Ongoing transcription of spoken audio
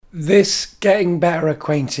This Getting Better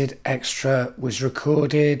Acquainted extra was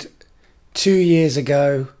recorded 2 years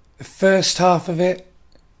ago. The first half of it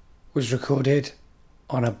was recorded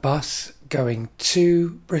on a bus going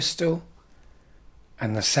to Bristol,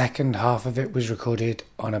 and the second half of it was recorded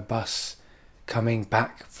on a bus coming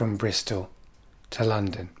back from Bristol to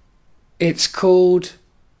London. It's called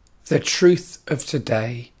The Truth of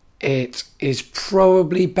Today. It is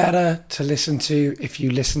probably better to listen to if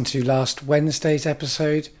you listen to last Wednesday's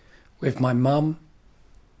episode with my mum,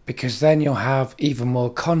 because then you'll have even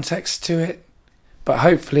more context to it, but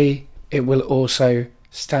hopefully it will also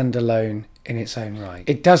stand alone in its own right.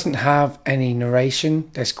 It doesn't have any narration.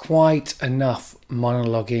 There's quite enough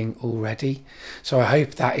monologuing already, so I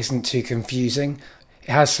hope that isn't too confusing. It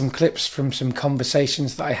has some clips from some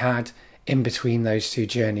conversations that I had in between those two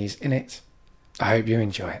journeys in it. I hope you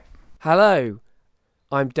enjoy it. Hello,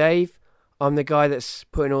 I'm Dave. I'm the guy that's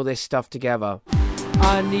putting all this stuff together.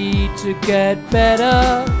 I need to get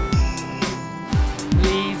better.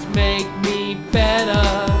 Please make me better.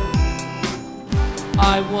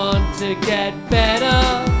 I want to get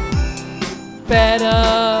better.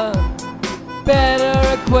 Better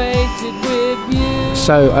acquainted with you.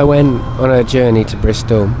 So I went on a journey to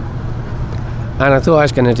Bristol, and I thought I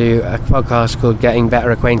was going to do a podcast called Getting Better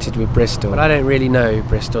Acquainted with Bristol. But I don't really know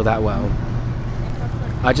Bristol that well.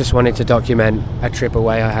 I just wanted to document a trip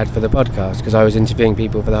away I had for the podcast, because I was interviewing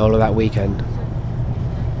people for the whole of that weekend.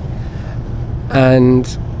 And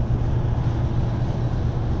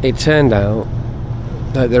it turned out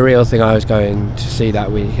that the real thing I was going to see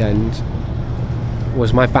that weekend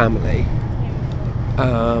was my family.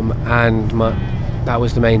 That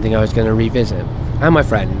was the main thing I was going to revisit. And my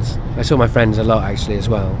friends. I saw my friends a lot actually as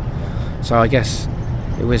well. So I guess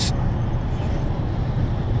it was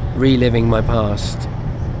reliving my past,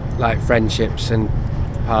 like friendships and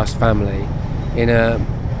past family, in a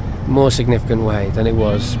more significant way than it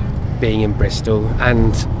was being in Bristol.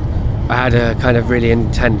 And I had a kind of really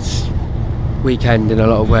intense weekend in a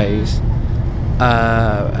lot of ways,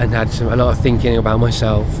 and had a lot of thinking about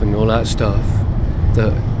myself and all that stuff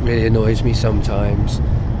that really annoys me sometimes,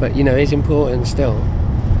 but you know, it's important still.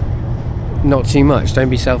 Not too much, don't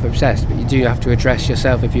be self-obsessed, but you do have to address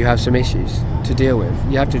yourself if you have some issues to deal with.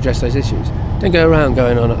 You have to address those issues. Don't go around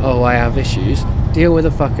going on, oh, I have issues. Deal with the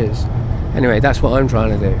fuckers. Anyway, that's what I'm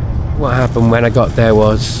trying to do. What happened when I got there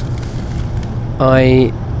was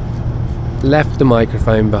I left the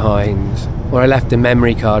microphone behind, or I left the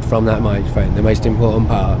memory card from that microphone, the most important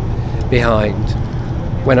part, behind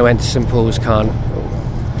when I went to St Paul's Carnival.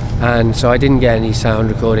 And so I didn't get any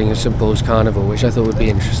sound recording of St Paul's Carnival, which I thought would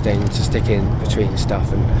be interesting to stick in between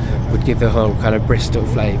stuff and would give the whole kind of Bristol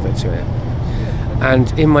flavour to it.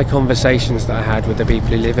 And in my conversations that I had with the people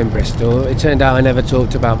who live in Bristol, it turned out I never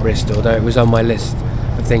talked about Bristol, though it was on my list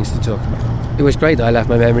of things to talk about. It was great that I left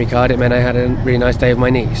my memory card. It meant I had a really nice day with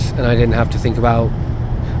my niece, and I didn't have to think about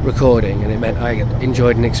recording, and it meant I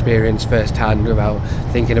enjoyed an experience firsthand without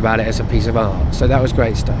thinking about it as a piece of art. So that was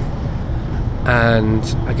great stuff. And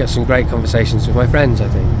I got some great conversations with my friends, I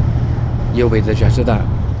think. You'll be the judge of that.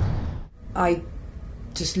 I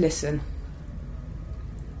just listen,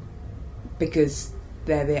 because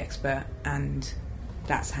they're the expert, and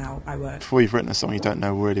that's how I work. Before you've written a song, you don't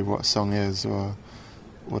know really what a song is or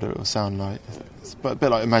what it will sound like. It's a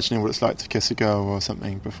bit like imagining what it's like to kiss a girl or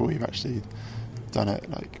something before you've actually done it.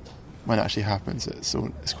 Like, when it actually happens, it's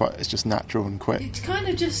just natural and quick. It's kind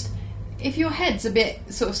of just, if your head's a bit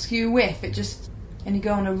sort of skew-whiff, and you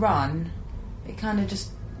go on a run, it kind of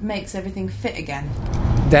just makes everything fit again.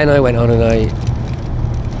 Then I went on and I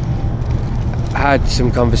had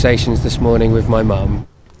some conversations this morning with my mum.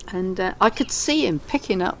 And I could see him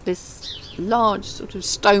picking up this large sort of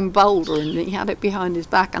stone boulder, and he had it behind his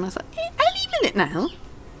back, and I thought, hey, any minute now,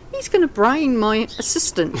 he's going to brain my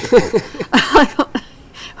assistant. I thought,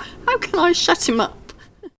 how can I shut him up?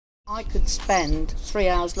 I could spend 3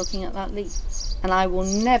 hours looking at that leaf, and I will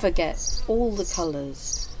never get all the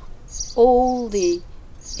colours, all the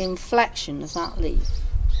inflection of that leaf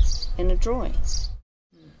in a drawing.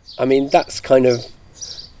 I mean, that's kind of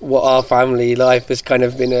what our family life has kind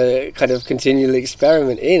of been a kind of continual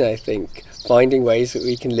experiment in, I think. Finding ways that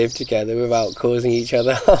we can live together without causing each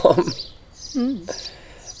other harm.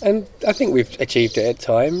 And I think we've achieved it at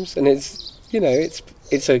times, and it's, you know,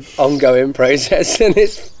 it's an ongoing process, and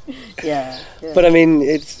it's... Yeah. But I mean,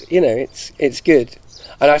 it's, you know, it's good.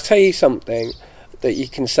 And I'll tell you something that you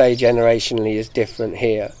can say generationally is different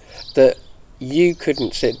here, that you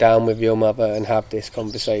couldn't sit down with your mother and have this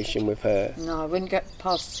conversation with her. No, I wouldn't get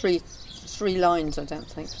past three lines, I don't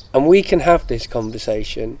think. And we can have this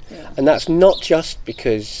conversation, and that's not just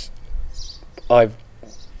because I've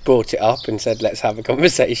brought it up and said, let's have a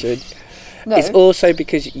conversation. No. It's also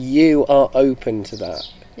because you are open to that.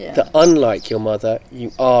 Yeah. That unlike your mother,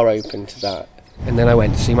 you are open to that. And then I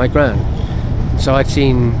went to see my gran. So I'd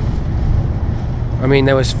seen, I mean,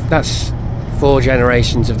 that's 4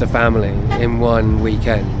 generations of the family in one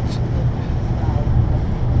weekend.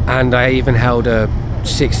 And I even held a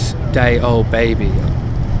 6-day-old baby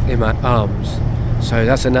in my arms. So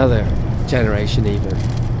that's another generation even.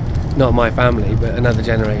 Not my family, but another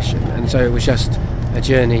generation. And so it was just a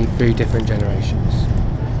journey through different generations.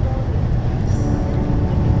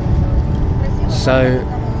 So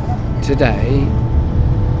today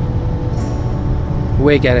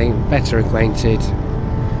we're getting better acquainted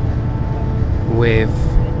with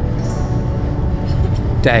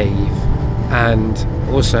Dave, and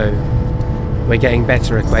also we're getting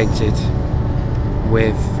better acquainted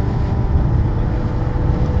with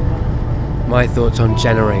my thoughts on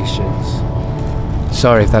generations.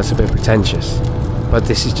 Sorry if that's a bit pretentious, but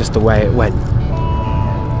this is just the way it went.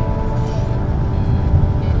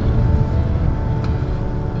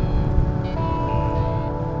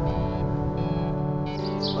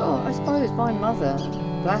 Well, I suppose my mother,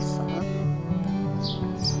 bless her,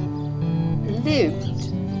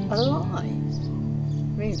 lived a lie,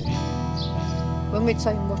 really. When we're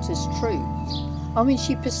saying what is truth, I mean,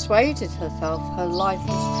 she persuaded herself her life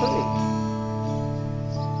was true,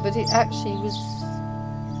 but it actually was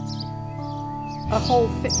a whole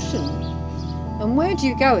fiction. And where do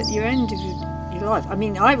you go at your end of your life? I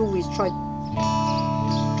mean, I've always tried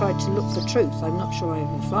to look for truth. I'm not sure I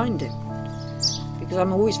ever find it, because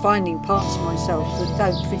I'm always finding parts of myself that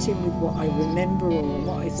don't fit in with what I remember or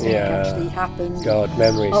what I think actually happened. God,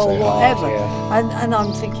 memories or so whatever. hard, yeah. And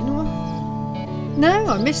I'm thinking, oh, no,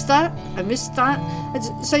 I missed that.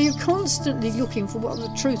 And so you're constantly looking for what the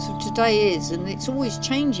truth of today is, and it's always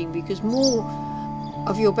changing because more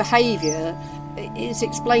of your behaviour is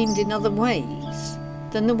explained in other ways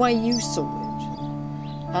than the way you saw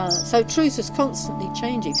it. So truth is constantly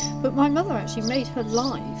changing. But my mother actually made her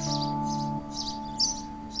life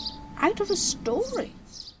out of a story.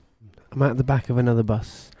 I'm at the back of another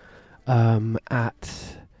bus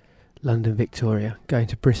at London Victoria, going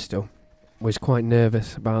to Bristol. Was quite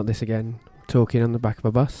nervous about this again, talking on the back of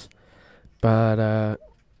a bus, but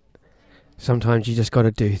sometimes you just got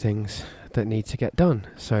to do things that need to get done,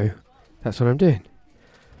 so that's what I'm doing.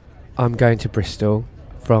 I'm going to Bristol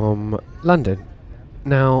from London.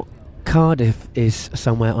 Now, Cardiff is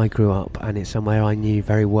somewhere I grew up, and it's somewhere I knew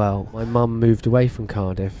very well. My mum moved away from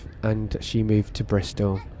Cardiff and she moved to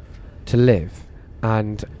Bristol to live,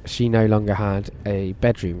 and she no longer had a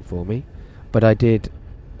bedroom for me, but I did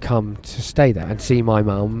come to stay there and see my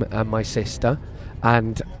mum and my sister,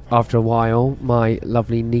 and after a while my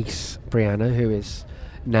lovely niece Brianna, who is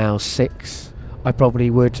now 6. I probably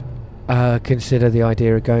would consider the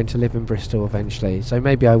idea of going to live in Bristol eventually, so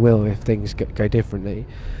maybe I will if things go differently,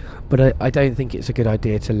 but I don't think it's a good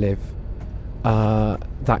idea to live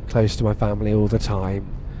that close to my family all the time,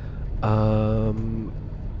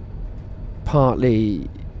 partly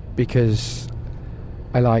because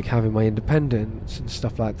I like having my independence and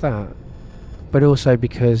stuff like that, but also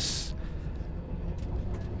because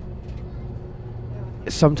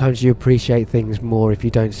sometimes you appreciate things more if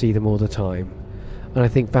you don't see them all the time. And I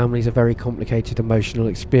think family's a very complicated emotional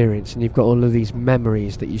experience, and you've got all of these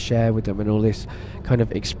memories that you share with them and all this kind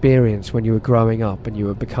of experience when you were growing up and you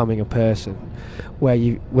were becoming a person, where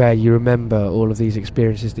you remember all of these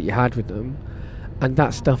experiences that you had with them, and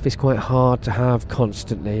that stuff is quite hard to have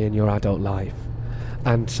constantly in your adult life.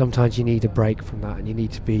 And sometimes you need a break from that, and you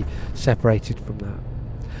need to be separated from that.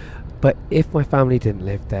 But if my family didn't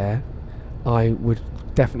live there, I would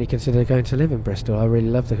definitely consider going to live in Bristol. I really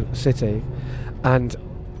love the city, and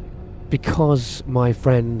because my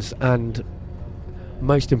friends and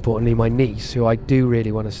most importantly my niece, who I do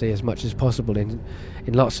really want to see as much as possible in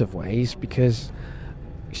lots of ways, because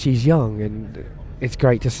she's young and it's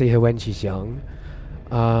great to see her when she's young,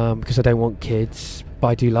 because I don't want kids, but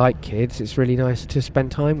I do like kids. It's really nice to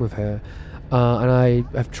spend time with her, and I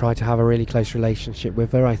have tried to have a really close relationship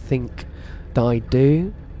with her. I think that I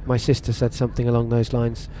do. My sister said something along those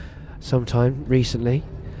lines sometime recently,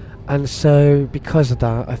 and so because of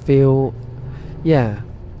that I feel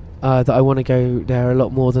that I want to go there a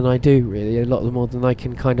lot more than I do, really, a lot more than I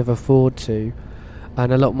can kind of afford to,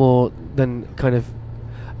 and a lot more than kind of,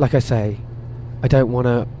 like I say, I don't want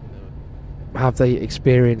to have the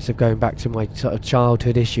experience of going back to my sort of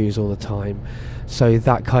childhood issues all the time, so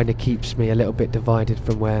that kind of keeps me a little bit divided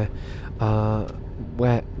from where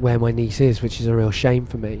my niece is, which is a real shame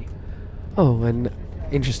for me. Oh, and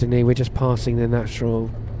interestingly, we're just passing the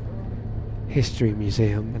Natural history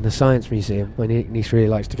museum and the science museum. My niece really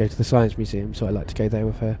likes to go to the science museum, so I like to go there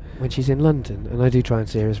with her when she's in London, and I do try and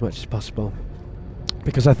see her as much as possible,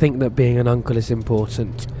 because I think that being an uncle is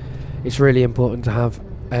important. It's really important to have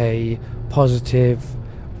a positive,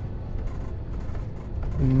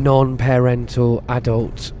 non-parental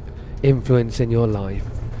adult influence in your life.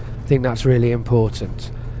 I think that's really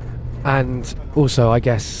important. And also, I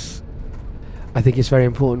guess, I think it's very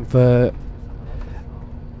important for...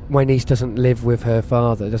 My niece doesn't live with her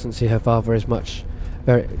father, doesn't see her father very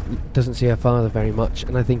much,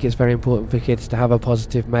 and I think it's very important for kids to have a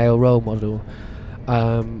positive male role model.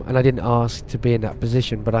 And I didn't ask to be in that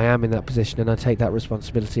position, but I am in that position, and I take that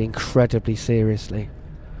responsibility incredibly seriously.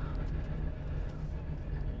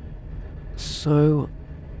 So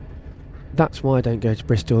that's why I don't go to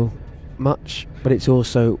Bristol much, but it's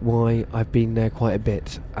also why I've been there quite a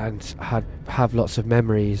bit and have lots of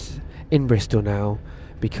memories in Bristol now,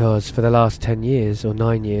 because for the last 10 years or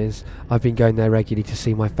 9 years I've been going there regularly to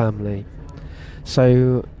see my family.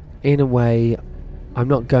 So in a way, I'm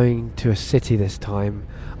not going to a city this time,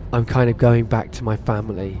 I'm kind of going back to my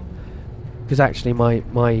family, because actually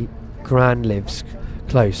my gran lives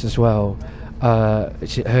close as well.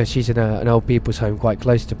 She's in an old people's home quite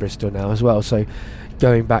close to Bristol now as well, so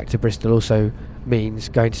going back to Bristol also means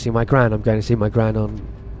going to see my gran. I'm going to see my gran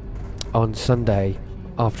on Sunday,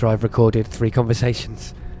 after I've recorded 3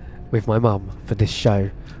 conversations with my mum for this show.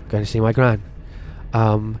 I'm going to see my gran.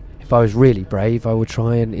 If I was really brave, I would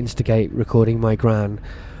try and instigate recording my gran.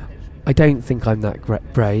 I don't think I'm that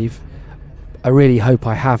brave. I really hope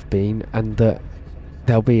I have been, and that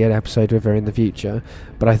there'll be an episode with her in the future,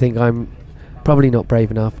 but I think I'm probably not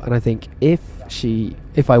brave enough, and I think if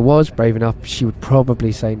I was brave enough, she would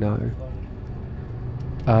probably say no.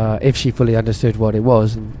 If she fully understood what it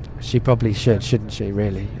was, and she probably shouldn't she,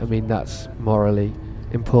 really? I mean, that's morally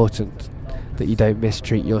important, that you don't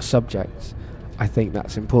mistreat your subjects. I think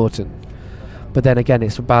that's important. But then again,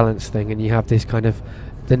 it's a balance thing, and you have this kind of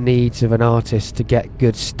the needs of an artist to get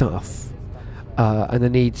good stuff, and the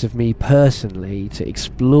needs of me personally to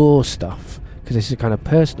explore stuff, because this is a kind of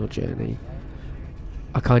personal journey,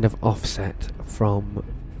 a kind of offset from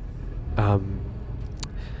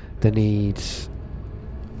the needs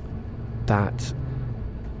that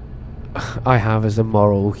I have as a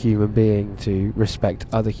moral human being to respect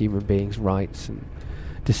other human beings' rights and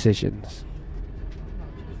decisions.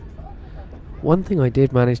 One thing I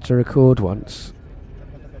did manage to record once,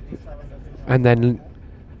 and then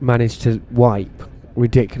managed to wipe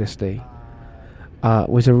ridiculously,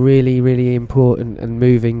 was a really, really important and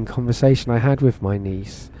moving conversation I had with my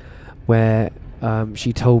niece, where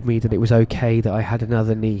she told me that it was okay that I had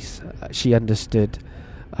another niece. She understood,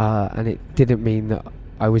 and it didn't mean that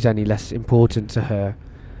I was any less important to her,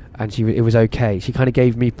 and it was okay. She kind of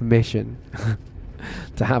gave me permission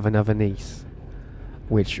to have another niece,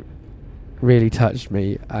 which really touched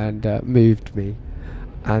me and moved me,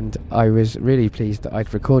 and I was really pleased that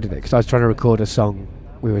I'd recorded it, because I was trying to record a song.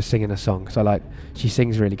 We were singing a song, because she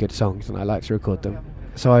sings really good songs and I like to record them.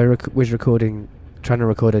 So I was trying to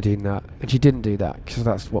record her doing that, and she didn't do that, because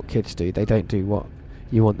that's what kids do. They don't do what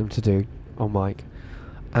you want them to do on mic.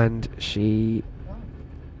 And she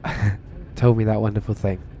told me that wonderful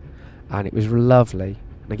thing, and it was lovely,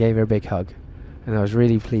 and I gave her a big hug, and I was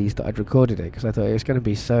really pleased that I'd recorded it, because I thought it was going to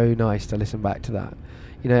be so nice to listen back to that.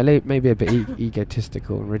 You know, maybe a bit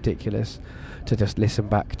egotistical and ridiculous to just listen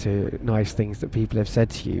back to nice things that people have said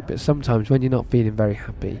to you, but sometimes when you're not feeling very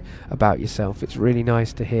happy about yourself, it's really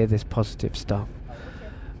nice to hear this positive stuff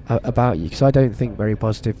about you, because I don't think very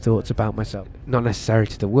positive thoughts about myself, not necessarily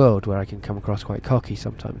to the world, where I can come across quite cocky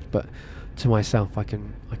sometimes, but to myself I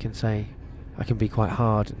can say I can be quite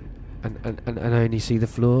hard and only see the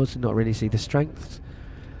flaws and not really see the strengths,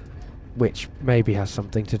 which maybe has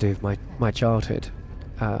something to do with my childhood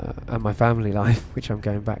and my family life, which I'm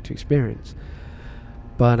going back to experience.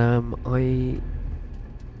 But I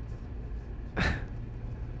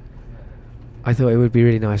thought it would be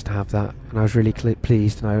really nice to have that, and I was really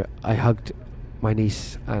pleased, and I hugged my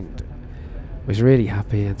niece and was really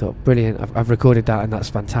happy and thought, brilliant, I've recorded that, and that's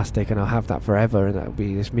fantastic, and I'll have that forever, and that'll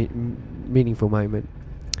be this meaningful moment.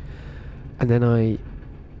 And then I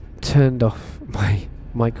turned off my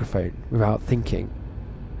microphone without thinking.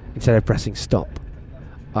 Instead of pressing stop,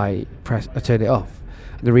 I turned it off,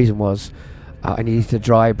 and the reason was I needed to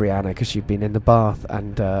dry Brianna, because she'd been in the bath,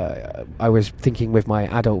 and I was thinking with my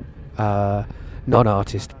adult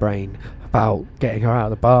non-artist brain about getting her out of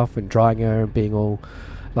the bath and drying her and being all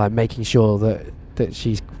like making sure that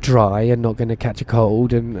she's dry and not going to catch a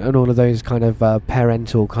cold, and all of those kind of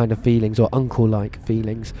parental kind of feelings, or uncle-like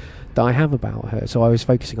feelings that I have about her. So I was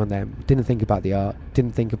focusing on them, didn't think about the art,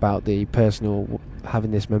 didn't think about the personal,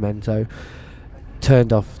 having this memento,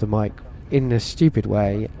 turned off the mic in a stupid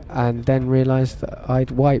way, and then realised that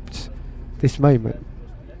I'd wiped this moment.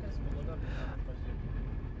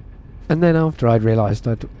 And then after I'd realised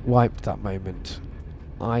I'd wiped that moment,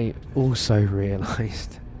 I also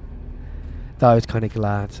realised that I was kind of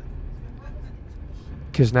glad,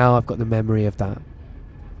 because now I've got the memory of that,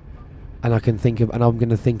 and I can think of, and I'm going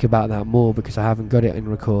to think about that more because I haven't got it in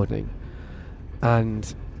recording,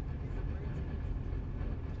 and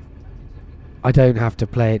I don't have to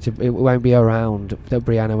play it. It won't be around. That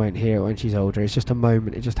Brianna won't hear it when she's older. It's just a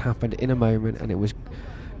moment. It just happened in a moment, and it was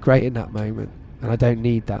great in that moment. And I don't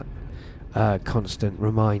need that constant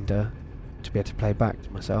reminder to be able to play back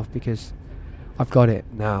to myself, because I've got it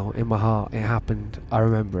now in my heart. It happened. I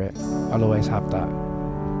remember it. I'll always have that.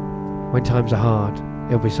 When times are hard,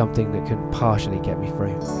 it'll be something that can partially get me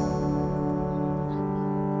through.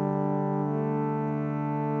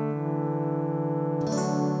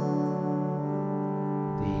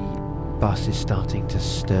 Bus is starting to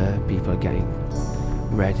stir. People are getting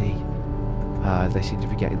ready. They seem to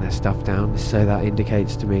be getting their stuff down, so that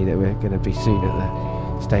indicates to me that we're going to be soon at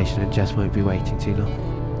the station, and Jess won't be waiting too long.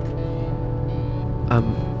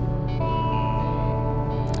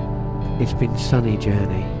 It's been a sunny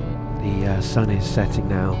journey. The sun is setting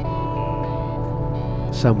now,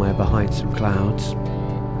 somewhere behind some clouds.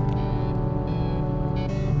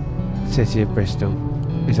 The city of Bristol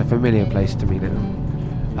is a familiar place to me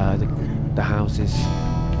now. The houses,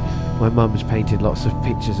 my mum's painted lots of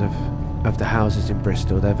pictures of the houses in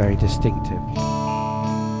Bristol. They're very distinctive.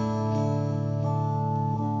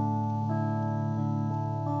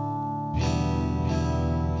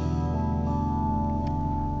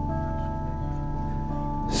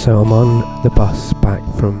 So I'm on the bus back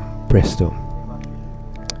from Bristol.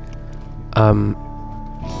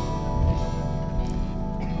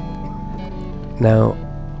 Now,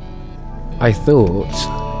 I thought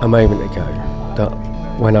a moment ago that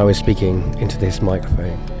when I was speaking into this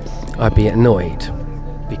microphone, I'd be annoyed,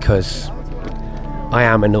 because I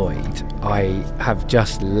am annoyed. I have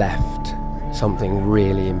just left something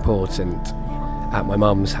really important at my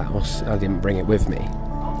mum's house. I didn't bring it with me.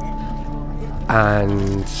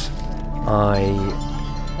 And I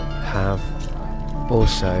have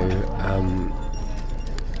also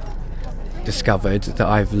discovered that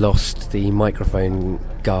I've lost the microphone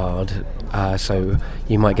guard, so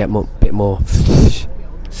you might get a bit more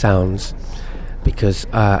sounds, because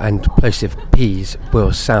and plosive P's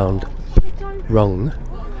will sound wrong,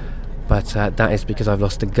 but that is because I've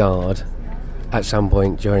lost the guard at some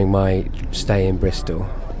point during my stay in Bristol.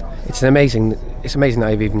 It's amazing that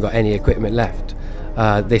I've even got any equipment left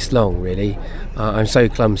this long, really. I'm so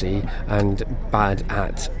clumsy and bad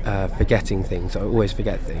at forgetting things. I always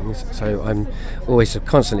forget things, so I'm always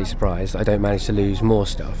constantly surprised I don't manage to lose more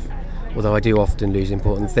stuff, although I do often lose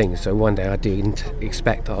important things. So one day I do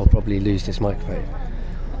expect that I'll probably lose this microphone.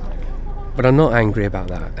 But I'm not angry about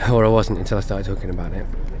that, or I wasn't until I started talking about it,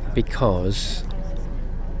 because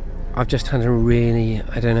I've just had a really,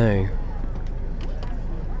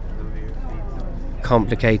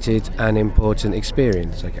 complicated and important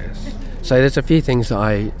experience, I guess. So there's a few things that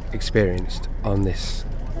I experienced on this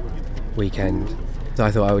weekend that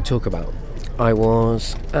I thought I would talk about. I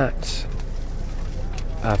was at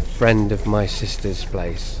a friend of my sister's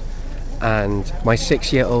place, and my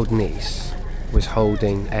 6-year-old niece was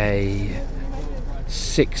holding a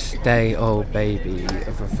 6-day-old baby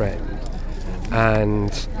of a friend,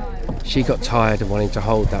 and she got tired of wanting to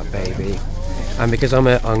hold that baby, and because I'm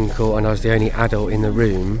her uncle and I was the only adult in the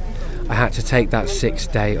room, I had to take that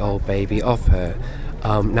 6-day-old baby off her.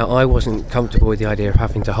 Now, I wasn't comfortable with the idea of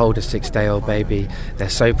having to hold a 6-day-old baby. They're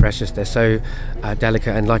so precious, they're so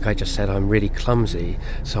delicate, and like I just said, I'm really clumsy,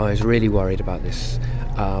 so I was really worried about this.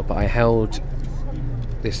 But I held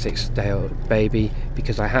this 6-day-old baby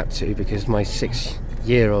because I had to, because my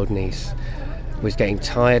 6-year-old niece was getting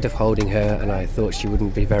tired of holding her, and I thought she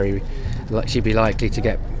wouldn't be she'd be likely to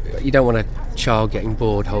get... You don't want a child getting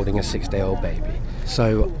bored holding a 6-day-old baby.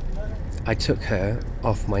 So I took her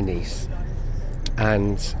off my niece,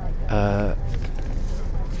 and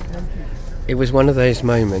it was one of those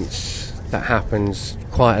moments that happens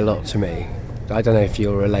quite a lot to me. I don't know if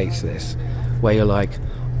you'll relate to this, where you're like,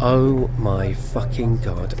 oh my fucking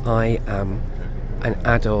god, I am an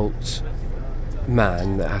adult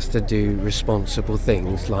man that has to do responsible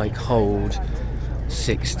things like hold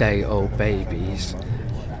 6-day-old babies,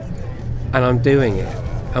 and I'm doing it.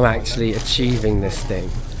 I'm actually achieving this thing,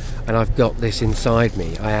 and I've got this inside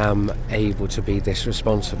me. I am able to be this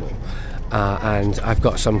responsible, and I've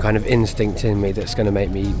got some kind of instinct in me that's going to make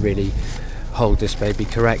me really hold this baby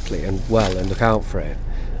correctly and well and look out for it.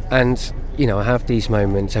 And you know, I have these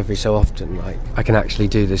moments every so often, like I can actually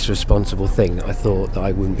do this responsible thing that I thought that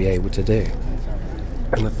I wouldn't be able to do.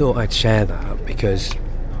 And I thought I'd share that because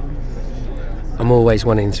I'm always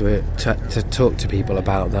wanting to talk to people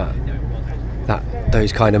about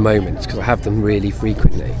those kind of moments, because I have them really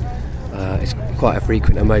frequently. It's quite a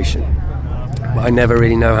frequent emotion, but I never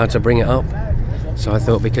really know how to bring it up. So I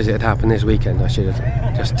thought, because it had happened this weekend, I should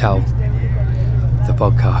just tell the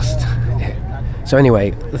podcast. So anyway,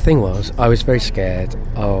 the thing was, I was very scared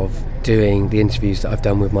of doing the interviews that I've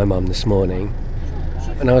done with my mum this morning.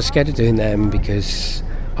 And I was scared of doing them because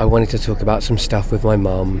I wanted to talk about some stuff with my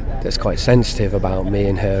mum that's quite sensitive about me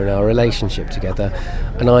and her and our relationship together.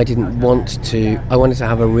 And I wanted to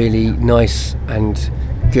have a really nice and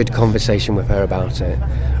good conversation with her about it,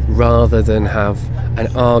 rather than have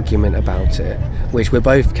an argument about it, which we're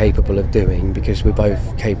both capable of doing because we're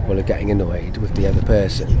both capable of getting annoyed with the other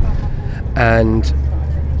person. And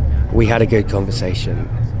we had a good conversation.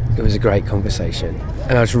 It was a great conversation,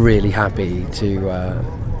 and I was really happy to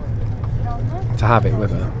have it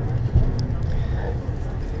with her.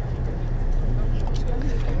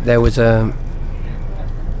 There was a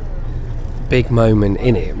big moment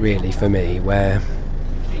in it, really, for me, where,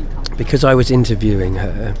 because I was interviewing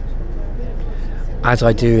her, as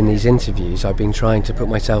I do in these interviews, I've been trying to put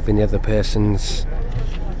myself in the other person's,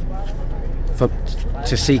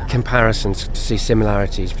 to see comparisons, to see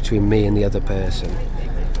similarities between me and the other person,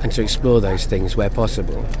 and to explore those things where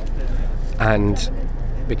possible. And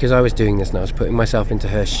because I was doing this and I was putting myself into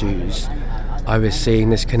her shoes, I was seeing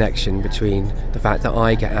this connection between the fact that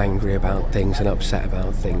I get angry about things and upset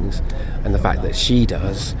about things, and the fact that she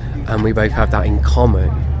does, and we both have that in common.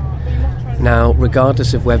 Now,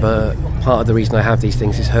 regardless of whether part of the reason I have these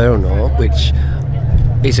things is her or not, which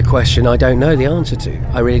is a question I don't know the answer to.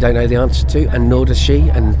 I really don't know the answer to, and nor does she,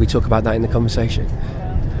 and we talk about that in the conversation.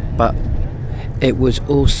 But it was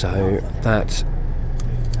also that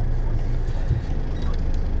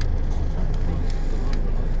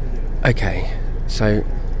okay, so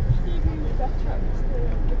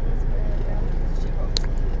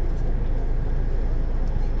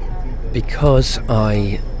because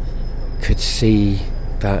I could see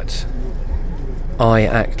that I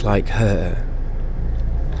act like her,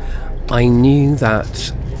 I knew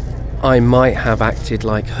that I might have acted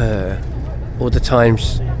like her all the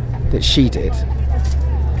times that she did,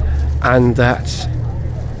 and that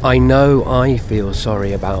I know I feel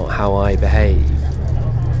sorry about how I behave,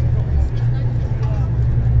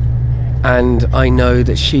 and I know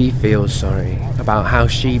that she feels sorry about how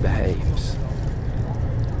she behaves.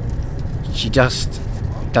 She just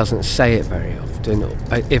doesn't say it very often,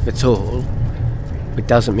 if at all. It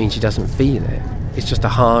doesn't mean she doesn't feel it. It's just a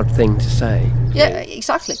hard thing to say. Yeah,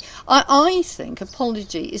 exactly. I think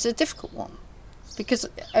apology is a difficult one, because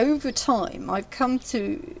over time I've come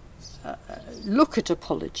to look at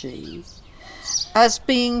apology as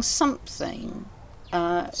being something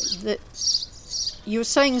that you're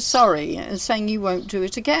saying sorry and saying you won't do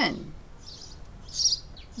it again.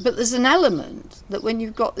 But there's an element that when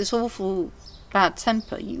you've got this awful bad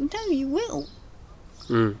temper, you know you will.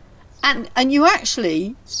 Mm. And you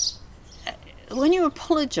actually, when you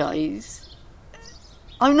apologise,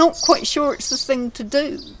 I'm not quite sure it's the thing to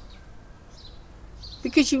do,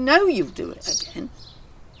 because you know you'll do it again.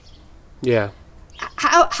 Yeah.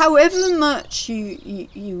 However much you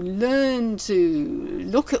learn to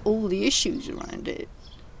look at all the issues around it,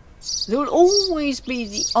 there will always be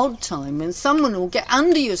the odd time when someone will get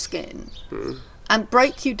under your skin and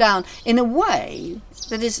break you down in a way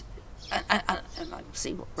that is, and I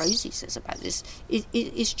see what Rosie says about this,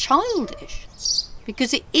 is childish,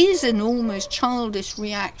 because it is an almost childish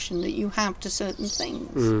reaction that you have to certain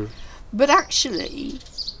things. But actually,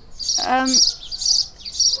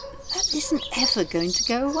 that isn't ever going to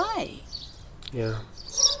go away. Yeah.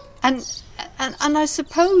 And I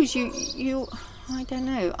suppose you I don't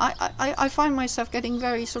know. I find myself getting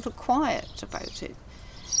very sort of quiet about it,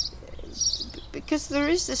 because there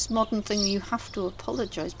is this modern thing, you have to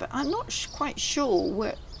apologise, but I'm not quite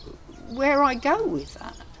sure where I go with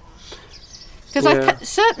that. Because I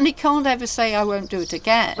certainly can't ever say I won't do it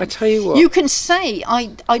again. I tell you what. You can say I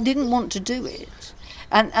didn't want to do it,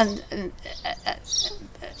 and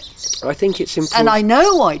I think it's important. and I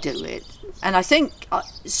know I do it, and I think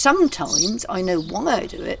sometimes I know why I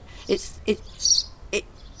do it. It's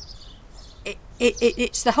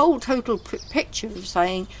the whole total picture of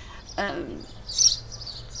saying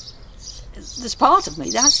there's part of me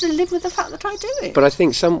that has to live with the fact that I do it. But I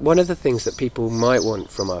think one of the things that people might want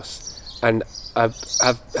from us and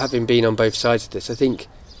having been on both sides of this, I think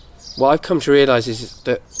what I've come to realise is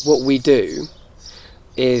that what we do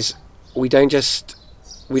is we don't just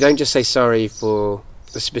say sorry for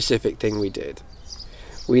the specific thing we did.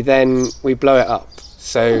 We blow it up.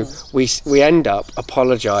 So we end up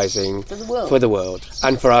apologising for the world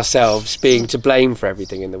and for ourselves being to blame for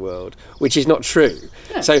everything in the world, which is not true.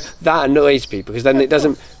 Yeah. So that annoys people because then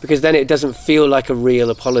it doesn't feel like a real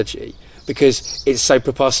apology, because it's so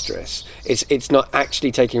preposterous. It's not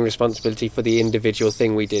actually taking responsibility for the individual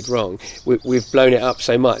thing we did wrong. We've blown it up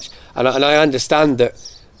so much, and I understand that.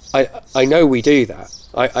 I know we do that.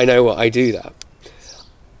 I know what I do that.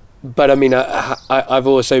 But I mean, I've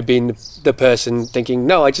also been the person thinking,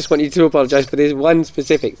 no, I just want you to apologise for this one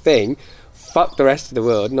specific thing. Fuck the rest of the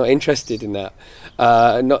world. Not interested in that.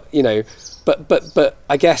 Not, you know. But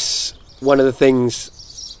I guess one of the things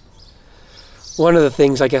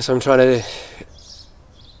I guess I'm trying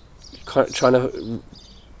to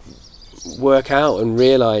work out and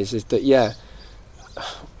realise is that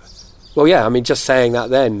I mean, just saying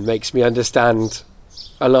that then makes me understand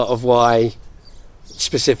a lot of why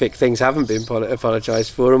specific things haven't been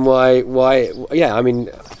apologised for, and why I mean,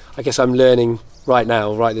 I guess I'm learning right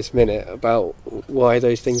now, right this minute, about why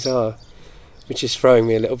those things are, which is throwing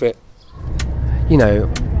me a little bit. You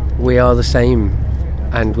know, we are the same,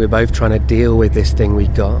 and we're both trying to deal with this thing we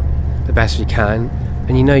got the best we can,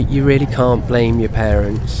 and you know, you really can't blame your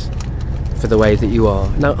parents for the way that you are.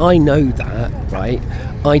 Now, I know that, right?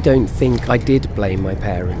 I don't think I did blame my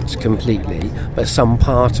parents completely, but some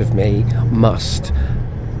part of me must,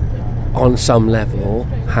 on some level,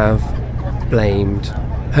 have blamed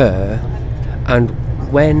her. And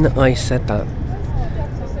when I said to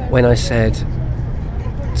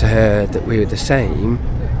her that we were the same,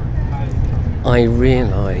 I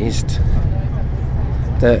realised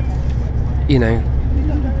that, you know,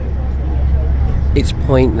 it's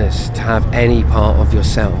pointless to have any part of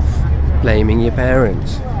yourself blaming your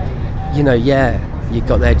parents. You know, you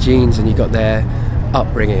got their genes and you got their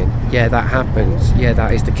upbringing. Yeah, that happens. Yeah,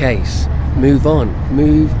 that is the case. Move on.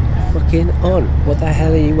 Move fucking on. What the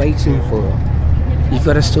hell are you waiting for? You've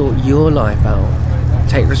got to sort your life out.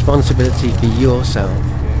 Take responsibility for yourself.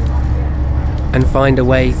 And find a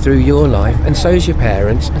way through your life. And so's your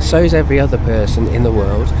parents, and so's every other person in the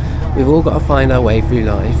world. We've all got to find our way through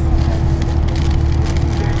life.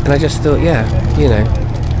 And I just thought, you know,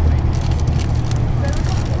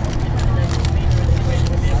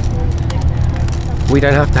 we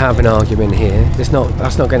don't have to have an argument here. That's not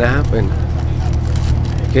going to happen,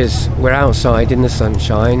 because we're outside in the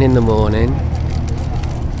sunshine in the morning,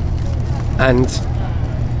 and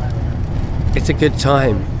it's a good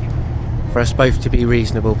time for us both to be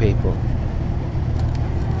reasonable people.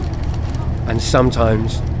 And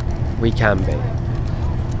sometimes we can be,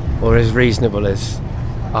 or as reasonable as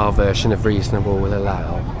our version of reasonable will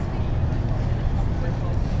allow.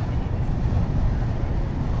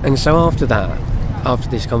 And so after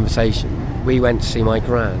this conversation, we went to see my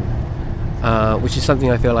gran, which is something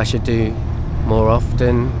I feel I should do more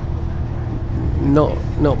often.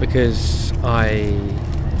 Not because I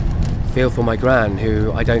feel for my gran,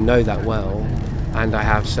 who I don't know that well, and I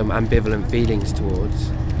have some ambivalent feelings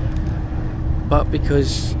towards, but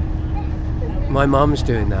because my mum's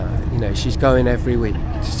doing that. You know, she's going every week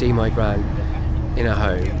to see my gran in a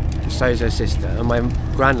home. So's her sister, and my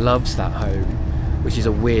gran loves that home, which is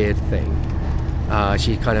a weird thing.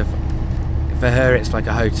 She kind of, for her, it's like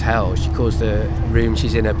a hotel. She calls the room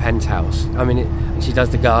she's in a penthouse. I mean, and she does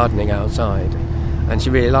the gardening outside, and she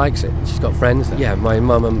really likes it. She's got friends there. Yeah, my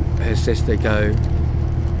mum and her sister go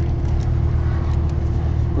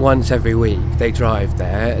once every week. They drive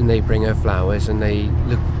there and they bring her flowers and they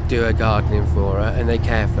do her gardening for her, and they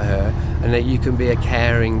care for her, and that you can be a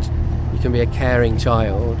caring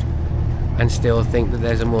child and still think that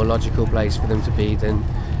there's a more logical place for them to be than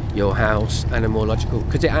your house, and a more logical,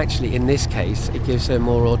 because it actually, in this case, it gives her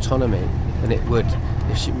more autonomy than it would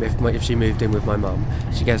if she moved in with my mum.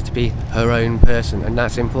 She gets to be her own person, and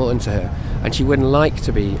that's important to her, and she wouldn't like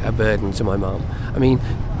to be a burden to my mum. I mean,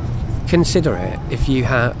 consider it. If you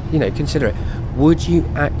have, consider it. Would you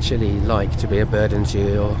actually like to be a burden to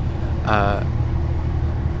your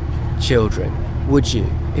children? Would you?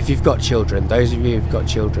 If you've got children, those of you who've got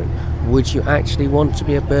children, would you actually want to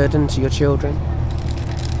be a burden to your children?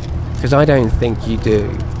 Because I don't think you do.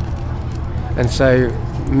 And so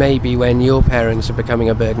maybe when your parents are becoming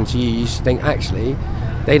a burden to you, you should think, actually,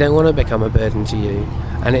 they don't want to become a burden to you,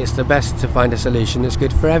 and it's the best to find a solution that's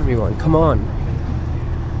good for everyone. Come on.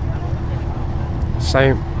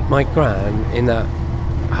 So my gran in that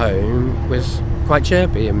home was quite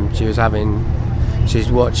chirpy, and she was having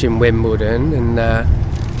she's watching Wimbledon,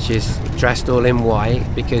 and she's dressed all in white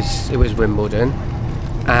because it was Wimbledon,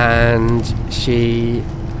 and she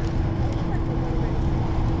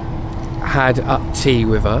had up tea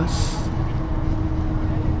with us,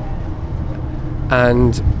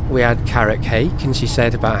 and we had carrot cake, and she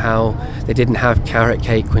said about how they didn't have carrot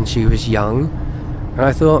cake when she was young, and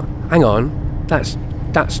I thought, hang on,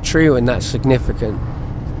 that's true and that's significant.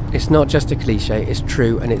 It's not just a cliche, it's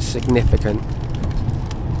true and it's significant.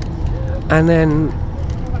 And then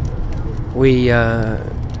me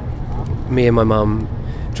and my mum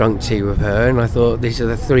drunk tea with her, and I thought these are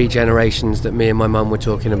the 3 generations that me and my mum were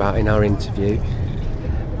talking about in our interview.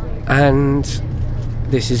 And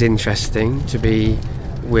this is interesting to be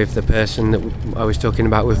with the person that I was talking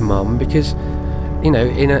about with mum, because, you know,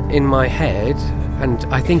 in my head, and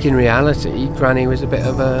I think in reality, Granny was a bit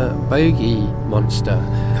of a bogey monster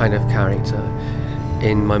kind of character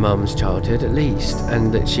in my mum's childhood, at least,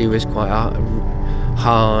 and that she was quite a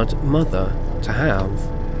hard mother to have.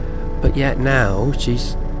 But yet now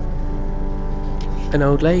she's an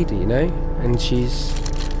old lady, you know, and she's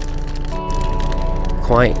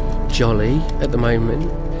quite jolly at the moment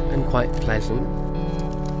and quite pleasant.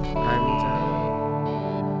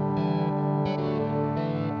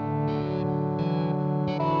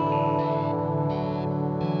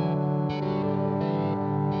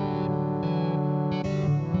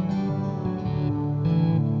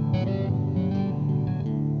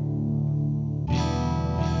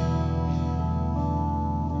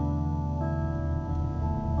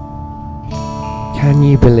 Can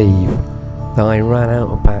you believe that I ran out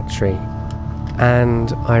of battery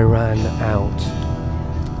and I ran out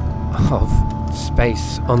of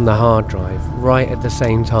space on the hard drive right at the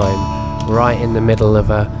same time, right in the middle of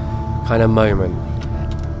a kind of moment?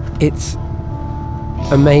 It's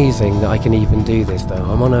amazing that I can even do this though.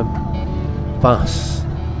 I'm on a bus.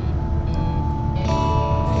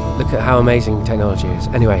 Look at how amazing technology is.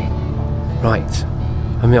 Anyway, right.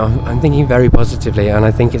 I mean, I'm thinking very positively, and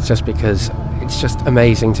I think it's just because it's just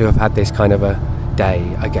amazing to have had this kind of a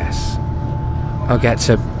day, I guess. I'll get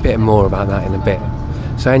to a bit more about that in a bit.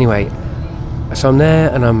 So anyway, so I'm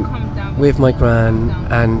there and I'm with my gran,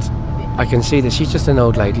 and I can see that she's just an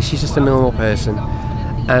old lady, she's just a normal person,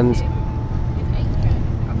 and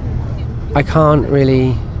I can't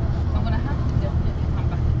really,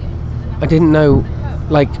 I didn't know,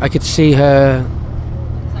 like, I could see her,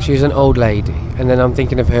 she's an old lady, and then I'm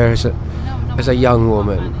thinking of her as a young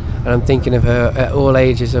woman, and I'm thinking of her at all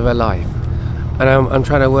ages of her life, and I'm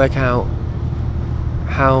trying to work out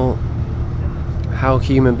how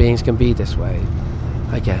human beings can be this way,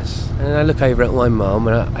 I guess. And I look over at my mum,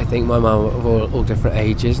 and I think my mum of all different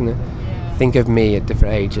ages, and I think of me at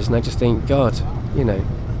different ages, and I just think, God, you know,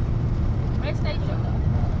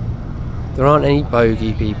 there aren't any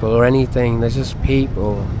bogey people or anything, there's just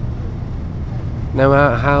people. No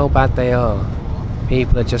matter how bad they are,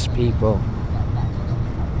 people are just people.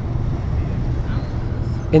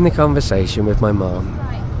 In the conversation with my mum,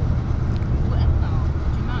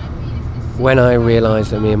 when I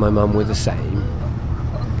realised that me and my mum were the same,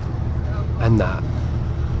 and that,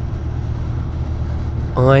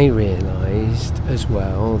 I realised as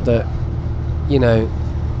well that, you know,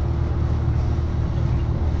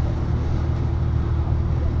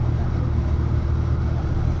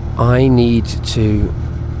 I need to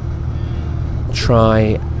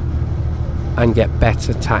try and get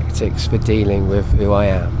better tactics for dealing with who I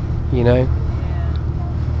am, you know?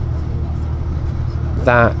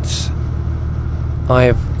 That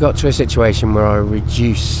I've got to a situation where I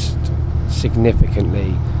reduced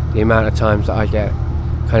significantly the amount of times that I get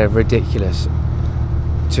kind of ridiculous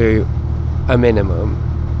to a minimum,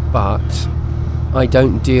 but I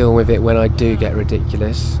don't deal with it when I do get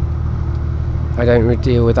ridiculous. I don't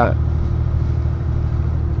deal with that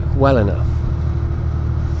well enough.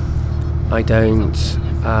 I don't.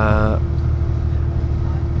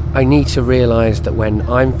 I need to realise that when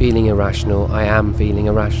I'm feeling irrational, I am feeling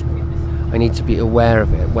irrational. I need to be aware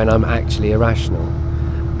of it when I'm actually irrational.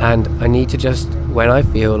 And I need to just, when I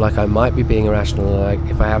feel like I might be being irrational, like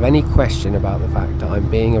if I have any question about the fact that I'm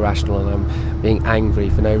being irrational and I'm being angry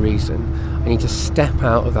for no reason, I need to step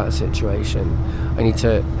out of that situation. I need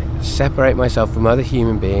to separate myself from other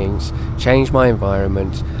human beings, change my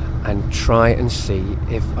environment, and try and see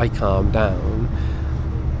if I calm down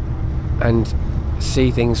and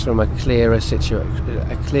see things from a clearer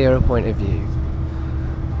a clearer point of view.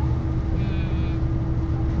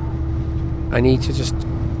 I need to just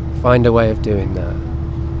find a way of doing that.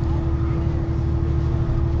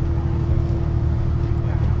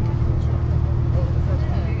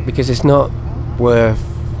 Because it's not worth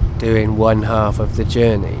doing one half of the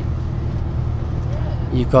journey,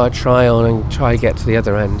 you've got to try on and try to get to the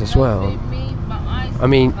other end as well. I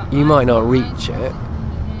mean, you might not reach it,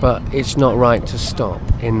 but it's not right to stop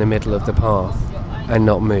in the middle of the path and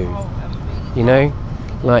not move. You know?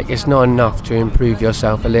 Like, it's not enough to improve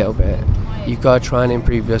yourself a little bit. You've got to try and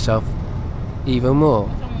improve yourself even more.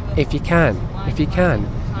 If you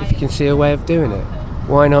can see a way of doing it,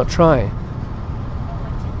 why not try?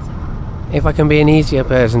 If I can be an easier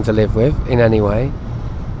person to live with in any way,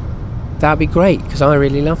 that'd be great, because I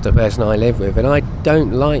really love the person I live with, and I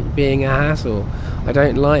don't like being a hassle. I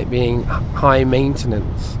don't like being high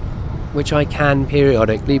maintenance, which I can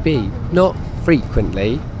periodically be, not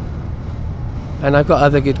frequently. And I've got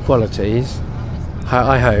other good qualities,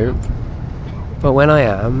 I hope, but when I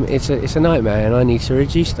am, it's a nightmare, and I need to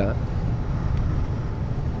reduce that.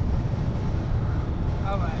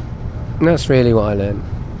 And that's really what I learned.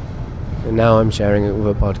 And now I'm sharing it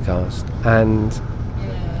with a podcast, and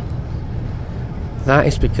that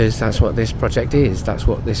is because that's what this project is. That's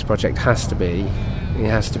what this project has to be. It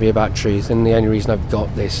has to be about truth, and the only reason I've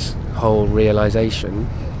got this whole realisation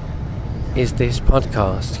is this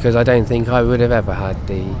podcast, because I don't think I would have ever had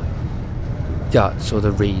the guts or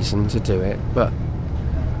the reason to do it. But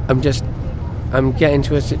I'm getting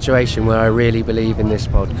to a situation where I really believe in this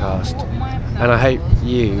podcast, and I hope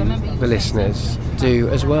you, the listeners, do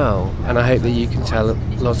as well, and I hope that you can tell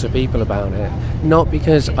lots of people about it. Not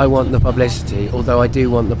because I want the publicity, although I do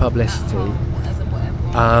want the publicity,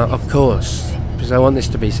 of course, because I want this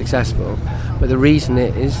to be successful, but the reason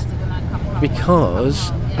is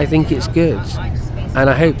because I think it's good, and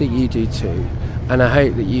I hope that you do too, and I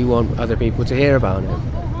hope that you want other people to hear about it,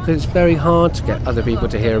 because it's very hard to get other people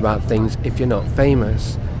to hear about things if you're not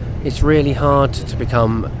famous. It's really hard to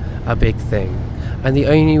become a big thing, and the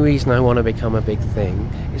only reason I want to become a big thing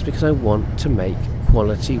is because I want to make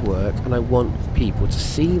quality work, and I want people to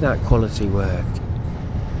see that quality work.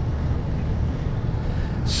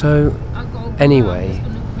 So anyway,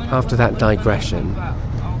 after that digression,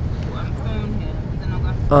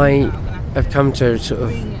 I have come to sort of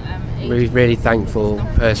be really thankful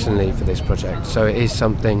personally for this project. So it is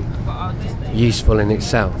something useful in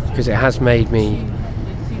itself, because it has made me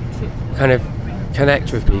kind of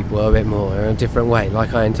connect with people a bit more in a different way,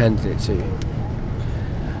 like I intended it to.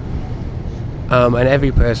 And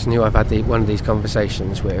every person who I've had one of these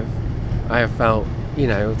conversations with, I have felt,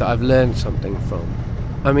 that I've learned something from.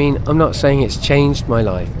 I mean, I'm not saying it's changed my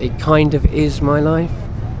life. It kind of is my life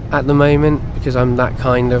at the moment, because I'm that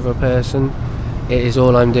kind of a person. It is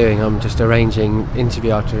all I'm doing. I'm just arranging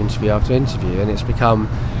interview after interview after interview, and it's become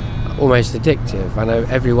almost addictive. I know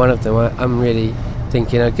every one of them I'm really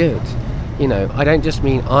thinking are good. I don't just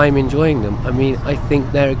mean I'm enjoying them. I mean, I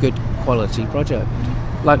think they're a good quality project.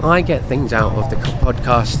 Like, I get things out of the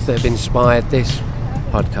podcasts that have inspired this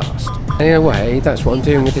podcast. And in a way, that's what I'm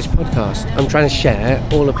doing with this podcast. I'm trying to share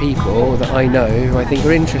all the people that I know who I think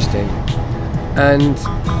are interesting. And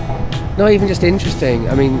not even just interesting.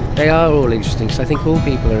 I mean, they are all interesting, because I think all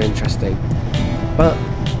people are interesting. But,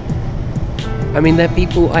 I mean, they're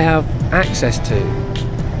people I have access to.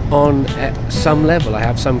 On some level, I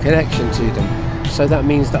have some connection to them, so that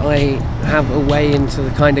means that I have a way into the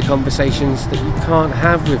kind of conversations that you can't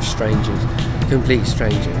have with strangers, complete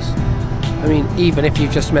strangers. I mean, even if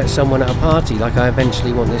you've just met someone at a party, like I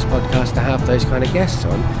eventually want this podcast to have those kind of guests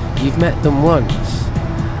on, you've met them once.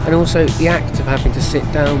 And also the act of having to sit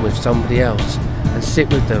down with somebody else and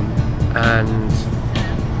sit with them and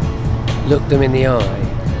look them in the eye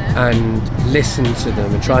and listen to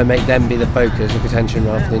them and try and make them be the focus of attention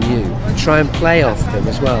rather than you. Try and play off them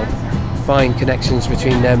as well. Find connections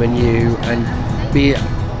between them and you, and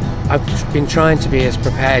I've been trying to be as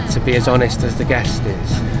prepared to be as honest as the guest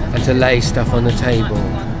is, and to lay stuff on the table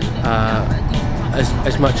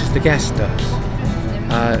as much as the guest does.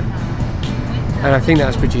 And I think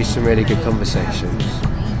that's produced some really good conversations.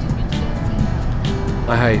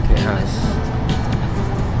 I hope it has.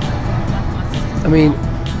 I mean,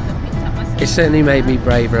 it certainly made me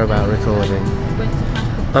braver about recording.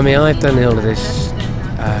 I mean, I've done all of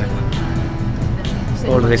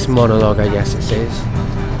this monologue, I guess it is.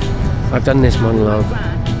 I've done this monologue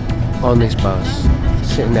on this bus,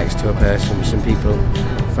 sitting next to a person with some people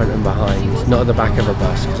front and behind, not at the back of a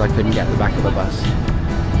bus, because I couldn't get the back of a bus.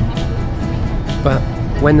 But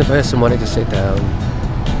when the person wanted to sit down,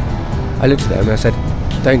 I looked at them and I said,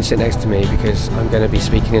 don't sit next to me, because I'm going to be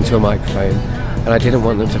speaking into a microphone, and I didn't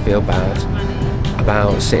want them to feel bad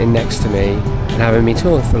about sitting next to me and having me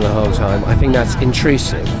talk for the whole time. I think that's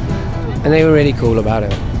intrusive. And they were really cool about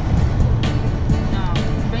it.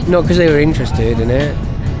 Not because they were interested in it,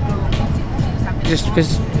 just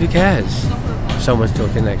because who cares? Someone's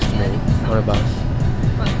talking next to me on a bus.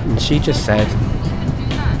 And she just said,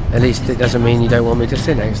 at least it doesn't mean you don't want me to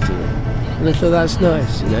sit next to you. And I thought that's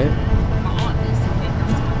nice, you know.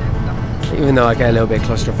 Even though I get a little bit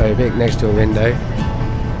claustrophobic next to a window,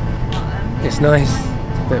 it's nice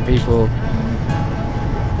that people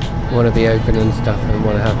want to be open and stuff and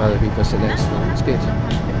want to have other people sit next to them. It's good.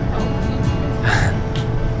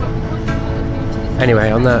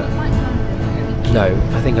 Anyway, on that note,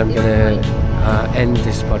 I think I'm going to end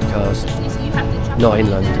this podcast not in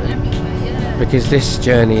London, because this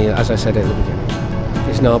journey, as I said at the beginning,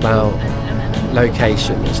 it's not about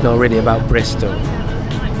location. It's not really about Bristol,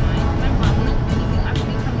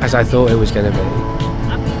 as I thought it was going to be.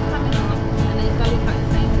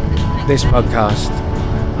 This podcast,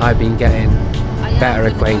 I've been getting better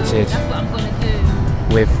acquainted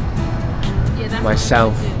with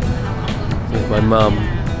myself, with my mum,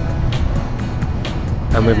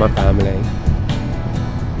 and with my family.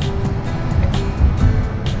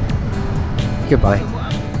 Goodbye.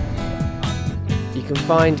 You can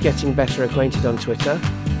find Getting Better Acquainted on Twitter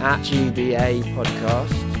 @GBA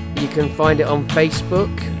Podcast. You can find it on Facebook.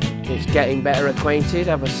 It's Getting Better Acquainted.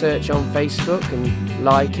 Have a search on Facebook and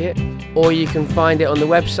like it. Or you can find it on the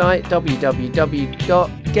website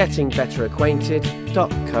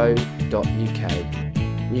www.gettingbetteracquainted.co.uk.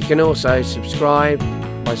 You can also subscribe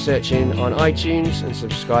by searching on iTunes and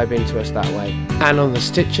subscribing to us that way. And on the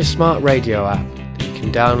Stitcher Smart Radio app that you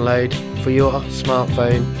can download for your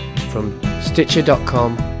smartphone from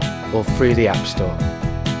Stitcher.com or through the App Store.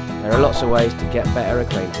 There are lots of ways to get better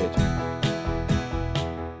acquainted.